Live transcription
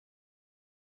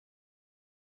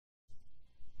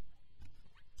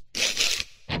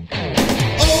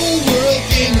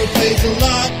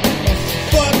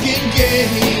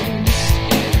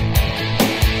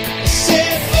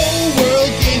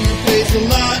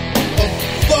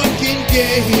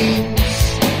games.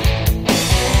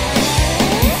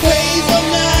 He plays all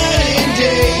night and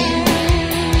day.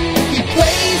 He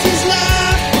plays his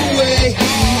life away.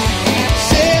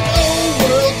 Said old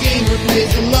world gamer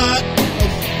plays a lot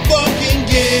of fucking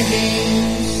games.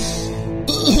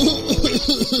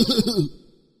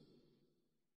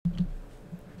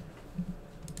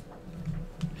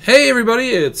 Hey everybody,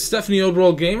 it's Stephanie Old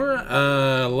World Gamer,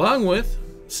 along with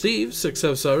Steve,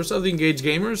 Sixsevsairis of the Engaged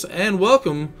Gamers, and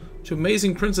welcome to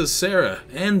Amazing Princess Sarah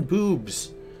and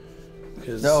boobs.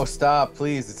 No, stop,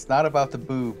 please. It's not about the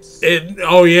boobs.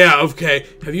 Oh yeah, okay.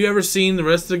 Have you ever seen the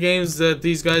rest of the games that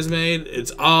these guys made? It's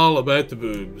all about the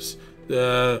boobs.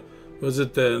 Was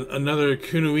it another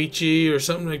Kunoichi or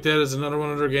something like that is another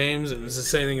one of their games, and it's the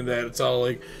same thing in that. It's all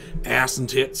like ass and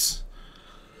tits.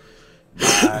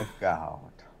 My God.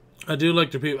 I do like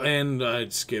the people, and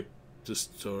I'd skip the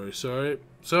story. Sorry.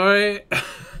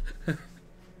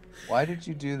 Why did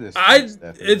you do this?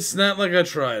 It's not like I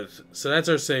tried. So that's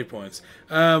our save points.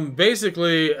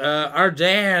 Basically, our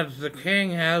dad, the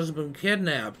king, has been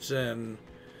kidnapped, and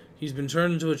he's been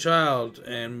turned into a child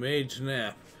and made to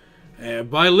nap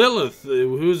by Lilith,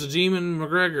 who's a demon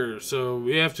McGregor. So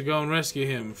we have to go and rescue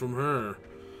him from her.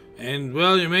 And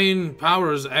well, your main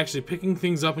power is actually picking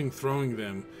things up and throwing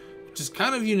them. Which is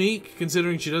kind of unique,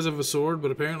 considering she does have a sword,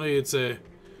 but apparently it's a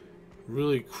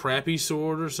really crappy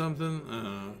sword or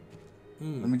something.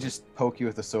 Let me just poke you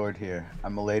with a sword here.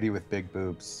 I'm a lady with big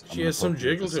boobs. She has some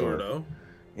jiggle to her, though.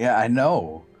 Yeah, I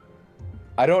know.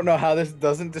 I don't know how this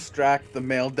doesn't distract the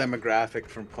male demographic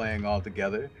from playing all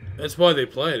together. That's why they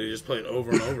play it. They just play it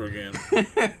over and over again.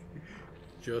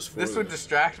 Just for this would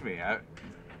distract me.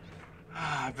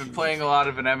 I've been playing a lot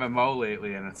of an MMO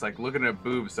lately, and it's like looking at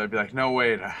boobs. So I'd be like, no,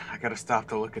 wait, I gotta stop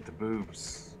to look at the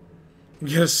boobs.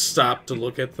 You gotta stop to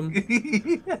look at them?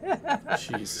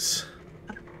 Jesus.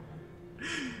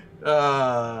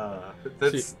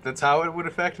 That's how it would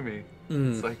affect me.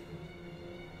 It's like...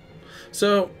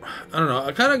 So, I don't know.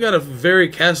 I kind of got a very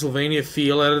Castlevania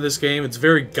feel out of this game. It's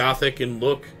very gothic in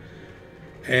look.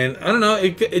 And I don't know,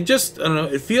 it just, I don't know,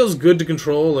 it feels good to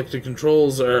control. Like, the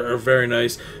controls are very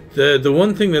nice. The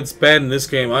one thing that's bad in this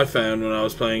game I found when I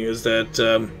was playing is that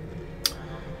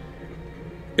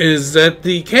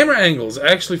the camera angles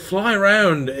actually fly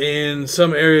around in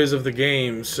some areas of the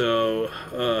game. So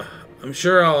I'm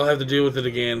sure I'll have to deal with it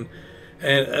again.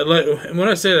 And when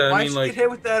I say that, I mean, like, get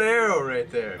hit with that arrow right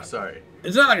there? Sorry.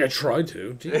 It's not like I tried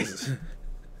to. Jesus.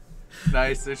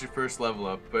 Nice, there's your first level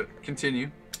up. But continue.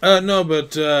 No,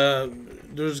 but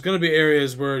there's going to be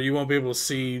areas where you won't be able to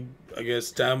see, I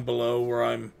guess, down below where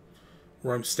I'm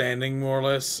standing, more or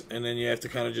less, and then you have to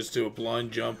kind of just do a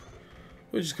blind jump,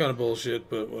 which is kind of bullshit,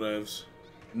 but whatevs.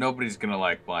 Nobody's going to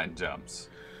like blind jumps.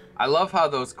 I love how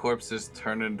those corpses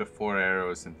turn into 4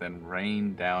 arrows and then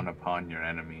rain down upon your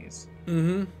enemies.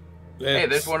 Mm-hmm. Hey,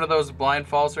 there's one of those blind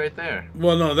falls right there.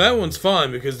 Well, no, that one's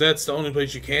fine, because that's the only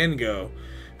place you can go.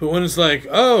 But when it's like,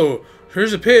 oh,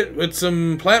 here's a pit with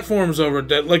some platforms over it,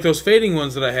 that, like those fading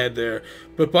ones that I had there.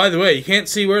 But by the way, you can't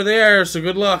see where they are, so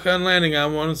good luck on landing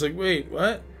on one. It's like, wait,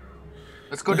 what?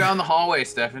 Let's go down the hallway,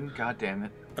 Stefan. God damn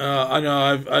it. I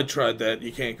know, I tried that.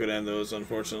 You can't go down those,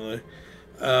 unfortunately.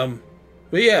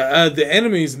 But yeah, the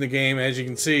enemies in the game, as you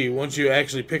can see, once you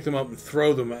actually pick them up and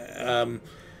throw them,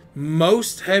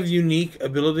 most have unique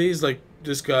abilities. Like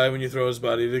this guy, when you throw his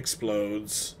body, it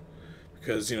explodes.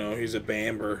 Because, you know, he's a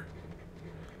Bamber.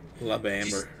 La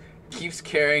Bamber. Keeps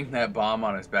carrying that bomb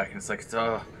on his back, and it's like, it's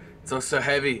so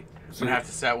heavy. I'm gonna have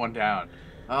to set one down.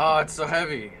 Oh, it's so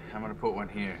heavy. I'm gonna put one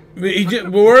here.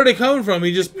 But where are they coming from?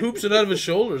 He just poops it out of his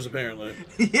shoulders, apparently.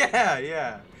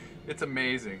 Yeah. It's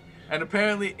amazing. And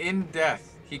apparently, in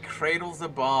death, he cradles a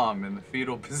bomb in the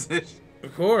fetal position.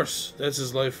 Of course. That's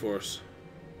his life force.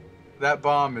 That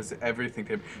bomb is everything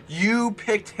to him. You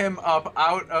picked him up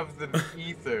out of the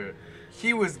ether.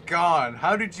 He was gone.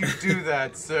 How did you do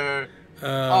that, sir?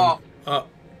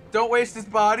 Don't waste his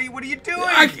body. What are you doing?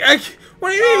 What do you mean,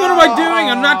 what am I doing?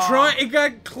 I'm not trying. It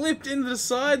got clipped into the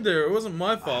side there. It wasn't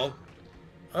my fault.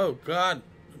 Oh, God.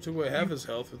 I took away half his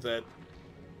health with that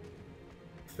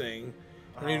thing.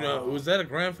 I don't even know. Was that a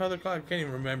grandfather clock? I can't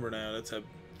even remember now. That's a...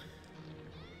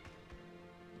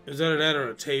 Is that or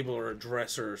a table or a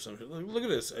dresser or something? Look at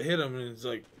this. I hit him and it's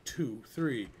like 2,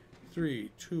 3,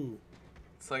 3, 2.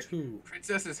 It's like 2.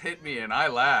 Princesses hit me and I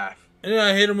laugh. And then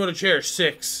I hit him with a chair.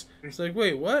 6. It's like,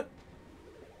 wait, what?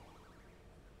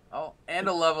 Oh, and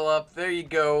a level up. There you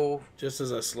go. Just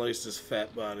as I sliced his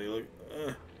fat body. Look,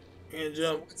 can't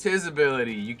jump. What's his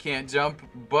ability? You can't jump,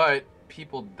 but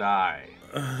people die.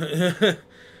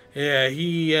 Yeah,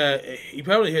 he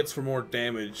probably hits for more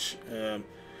damage.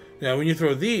 Now, when you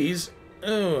throw these,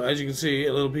 Oh, as you can see,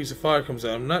 a little piece of fire comes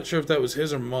out. I'm not sure if that was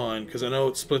his or mine, because I know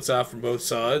it splits off from both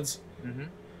sides. Mm-hmm.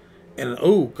 And,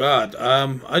 oh, God,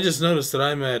 I just noticed that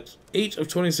I'm at 8 of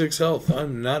 26 health.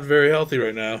 I'm not very healthy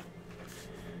right now.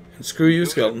 And screw you,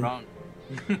 Skeleton. Wrong.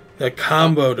 That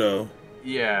combo, though.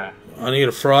 Yeah. I need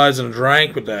a fries and a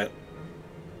drink with that.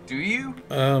 Do you?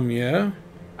 Yeah.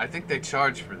 I think they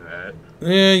charge for that.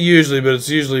 Yeah, usually, but it's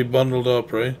usually bundled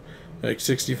up, right? Like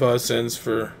 65 cents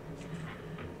for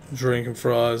drink and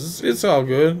fries. It's all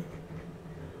good.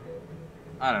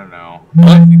 I don't know.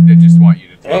 I think they just want you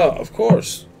to take Oh, of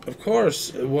course. Of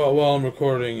course. While I'm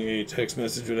recording, a text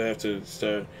message would have to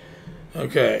start.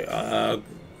 Okay,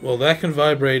 well, that can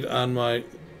vibrate on my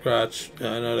crotch.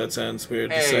 I know that sounds weird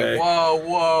to say.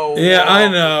 Whoa. Yeah, I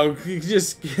know.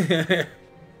 Just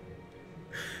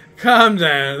calm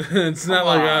down. It's not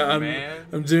like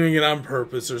I'm doing it on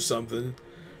purpose or something.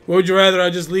 What would you rather?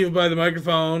 I just leave it by the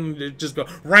microphone and just go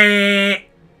rah.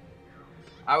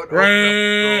 I would open up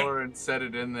the door and set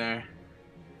it in there.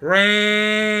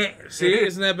 Rah. See,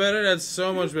 isn't that better? That's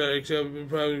so much better. Except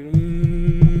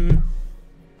probably.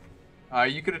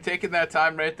 You could have taken that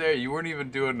time right there. You weren't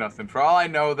even doing nothing. For all I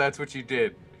know, that's what you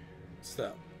did.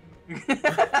 Stop.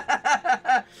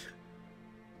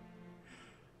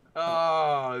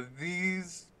 Oh,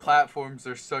 these platforms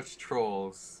are such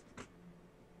trolls.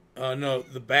 No,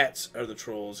 the bats are the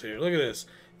trolls here. Look at this.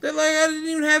 They're like, I didn't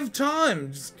even have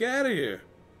time. Just get out of here.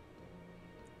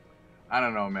 I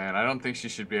don't know, man. I don't think she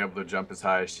should be able to jump as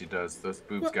high as she does. Those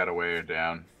boobs gotta weigh her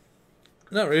down.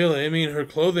 Not really. I mean, her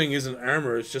clothing isn't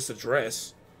armor. It's just a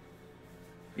dress.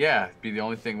 Yeah, it'd be the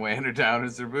only thing weighing her down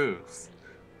is her boobs.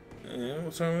 Yeah,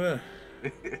 what's wrong with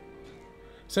that?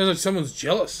 Sounds like someone's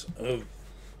jealous of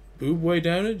boob weight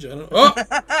damage. I don't. Oh,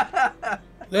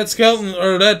 that skeleton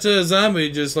or that zombie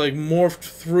just like morphed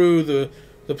through the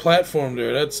platform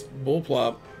there. That's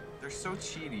bullplop. They're so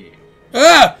cheaty.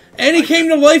 Ah! And he came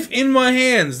to life in my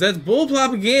hands. That's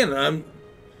bullplop again.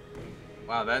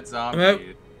 Wow, that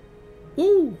zombie.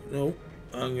 Woo! No,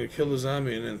 I'm gonna kill the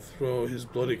zombie and then throw his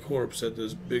bloody corpse at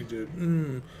this big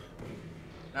dude.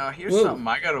 Now, here's something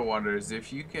I gotta wonder is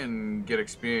if you can get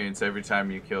experience every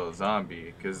time you kill a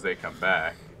zombie, because they come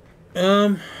back.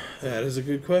 That is a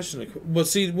good question. But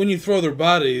see, when you throw their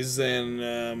bodies,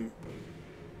 then,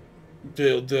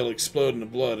 they'll explode into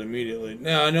blood immediately.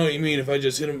 Now, I know what you mean. If I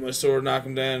just hit them with my sword, knock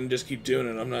them down, and just keep doing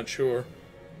it, I'm not sure.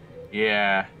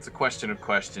 Yeah, it's a question of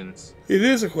questions. It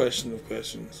is a question of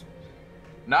questions.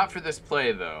 Not for this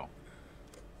play, though.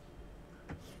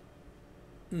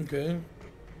 Okay.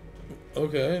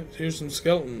 Okay, here's some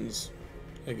skeletons,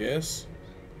 I guess.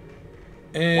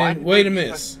 And wait a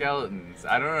miss. Skeletons.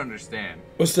 I don't understand.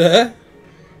 What's that?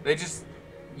 They just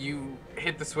you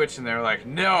hit the switch and they're like,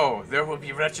 no, there will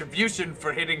be retribution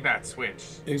for hitting that switch.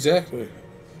 Exactly. You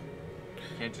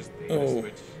can't just hit the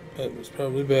switch. That was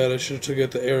probably bad. I should have took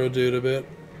out the arrow dude a bit.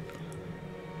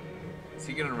 Is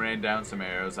he gonna rain down some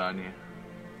arrows on you?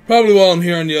 Probably while I'm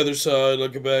here on the other side,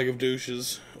 like a bag of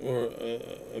douches or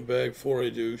a bag for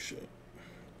a douche.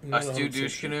 A Stu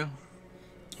douche canoe.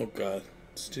 Oh God.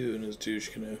 Stu and his douche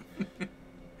canoe.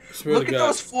 Look at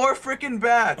those 4 freaking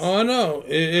bats! Oh, I know.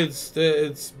 It's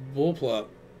bullplop.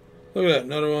 Look at that.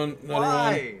 Another one. Another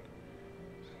Why?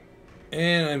 one.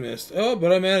 And I missed. Oh,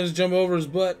 but I managed to jump over his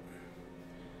butt.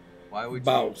 Why would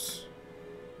Bounce.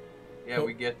 you? Yeah,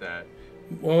 we get that.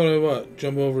 Why would I what?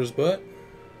 Jump over his butt?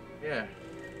 Yeah.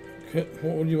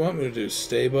 What would you want me to do?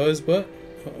 Stay by his butt?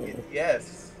 Uh-oh.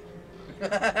 Yes.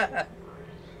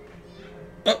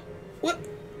 Oh, what?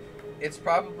 It's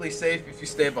probably safe if you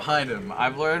stay behind him.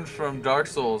 I've learned from Dark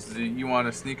Souls that you want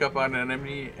to sneak up on an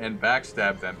enemy and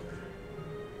backstab them.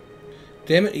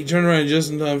 Damn it, he turned around just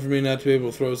in time for me not to be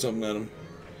able to throw something at him.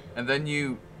 And then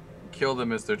you kill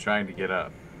them as they're trying to get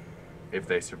up, if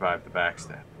they survive the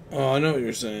backstab. Oh, I know what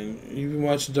you're saying. You've been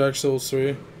watching Dark Souls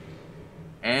 3?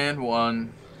 And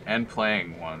 1, and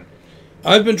playing 1.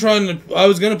 I've been trying to... I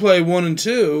was going to play 1 and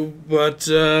 2, but,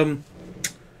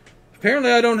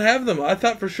 apparently I don't have them. I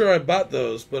thought for sure I bought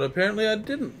those, but apparently I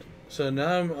didn't. So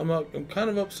now I'm kind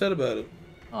of upset about it.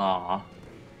 Aww.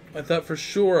 I thought for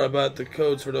sure I bought the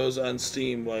codes for those on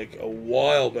Steam, like, a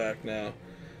while back now.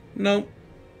 Nope.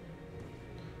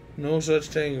 No such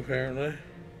thing, apparently.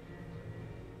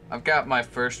 I've got my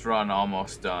first run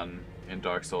almost done in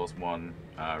Dark Souls 1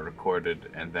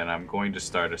 recorded, and then I'm going to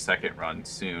start a second run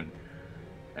soon.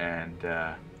 And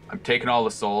I'm taking all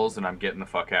the souls and I'm getting the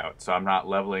fuck out. So I'm not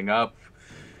leveling up.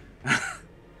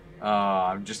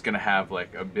 I'm just going to have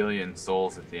like 1 billion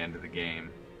souls at the end of the game.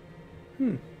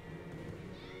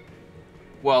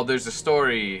 Well, there's a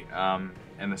story,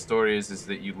 and the story is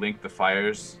that you link the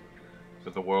fires for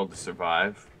the world to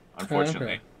survive.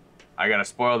 unfortunately. Okay. I gotta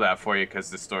spoil that for you because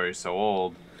the story is so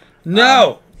old.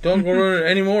 No! Don't go ruin it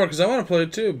anymore, because I want to play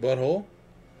it too, butthole.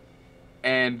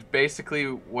 And basically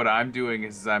what I'm doing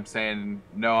is I'm saying,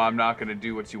 no, I'm not going to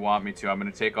do what you want me to. I'm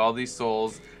going to take all these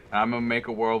souls, and I'm going to make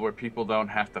a world where people don't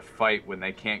have to fight when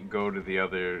they can't go to the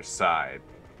other side.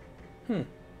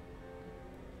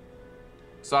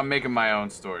 So I'm making my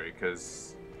own story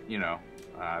because, you know,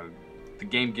 the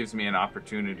game gives me an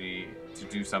opportunity to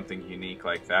do something unique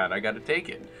like that. I got to take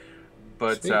it.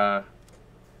 But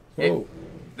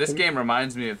this game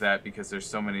reminds me of that because there's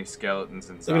so many skeletons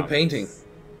and zombies. Look at a painting.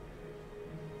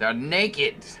 They're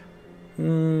naked.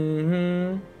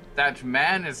 Mm-hmm. That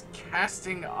man is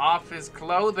casting off his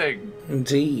clothing.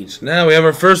 Indeed. Now we have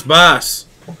our first boss.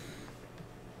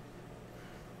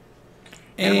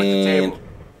 And with the table.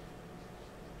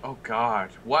 Oh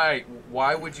God! Why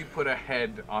would you put a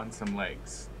head on some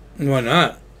legs? Why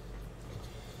not?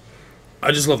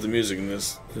 I just love the music in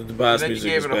this. The boss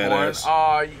music is badass.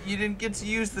 Oh, you didn't get to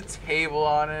use the table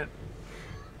on it.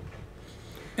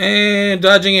 And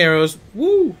dodging arrows.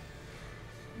 Woo!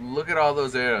 Look at all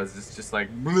those arrows. It's just like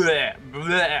bleh,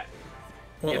 bleh.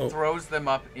 Uh-oh. It throws them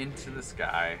up into the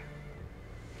sky.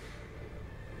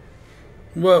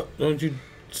 Well, don't you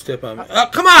step on me. Oh,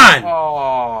 come on!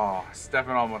 Oh,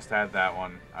 Stefan almost had that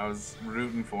one. I was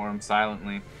rooting for him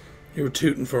silently. You were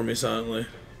tooting for me silently.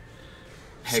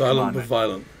 Hey, Silent but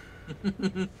violent.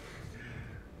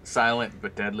 Silent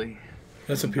but deadly.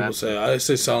 That's what people say. I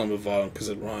say silent but violent because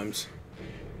it rhymes.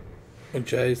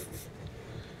 Okay.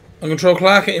 I'm going to throw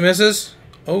Clark at you, missus.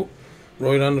 Oh,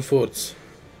 right on the foots.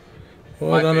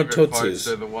 Right on the favorite parts tootsies.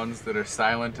 are the ones that are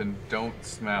silent and don't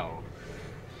smell.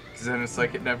 Because then it's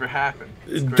like it never happened.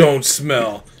 It's great. Don't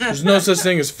smell. There's no such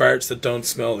thing as farts that don't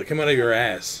smell. They come out of your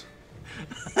ass.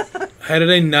 How do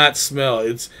they not smell?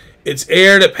 It's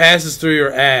air that passes through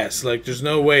your ass. Like, there's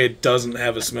no way it doesn't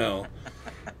have a smell.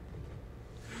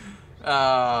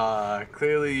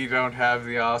 Clearly you don't have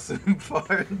the awesome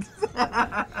part.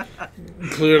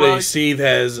 Clearly, Steve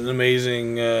has an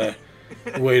amazing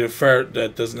way to fart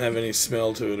that doesn't have any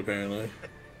smell to it, apparently.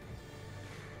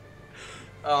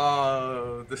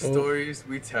 The stories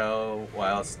we tell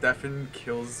while Stefan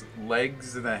kills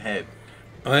legs and a head.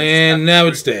 And now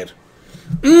it's dead.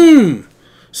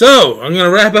 So, I'm going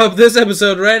to wrap up this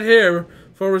episode right here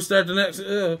before we start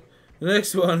the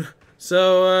next one.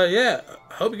 So, yeah.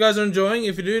 Hope you guys are enjoying.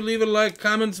 If you do, leave a like,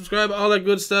 comment, subscribe, all that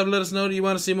good stuff. Let us know that you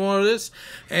want to see more of this.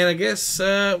 And I guess,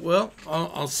 well,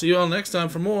 I'll see you all next time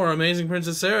for more Amazing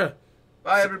Princess Sarah.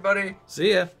 Bye, everybody.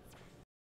 See ya.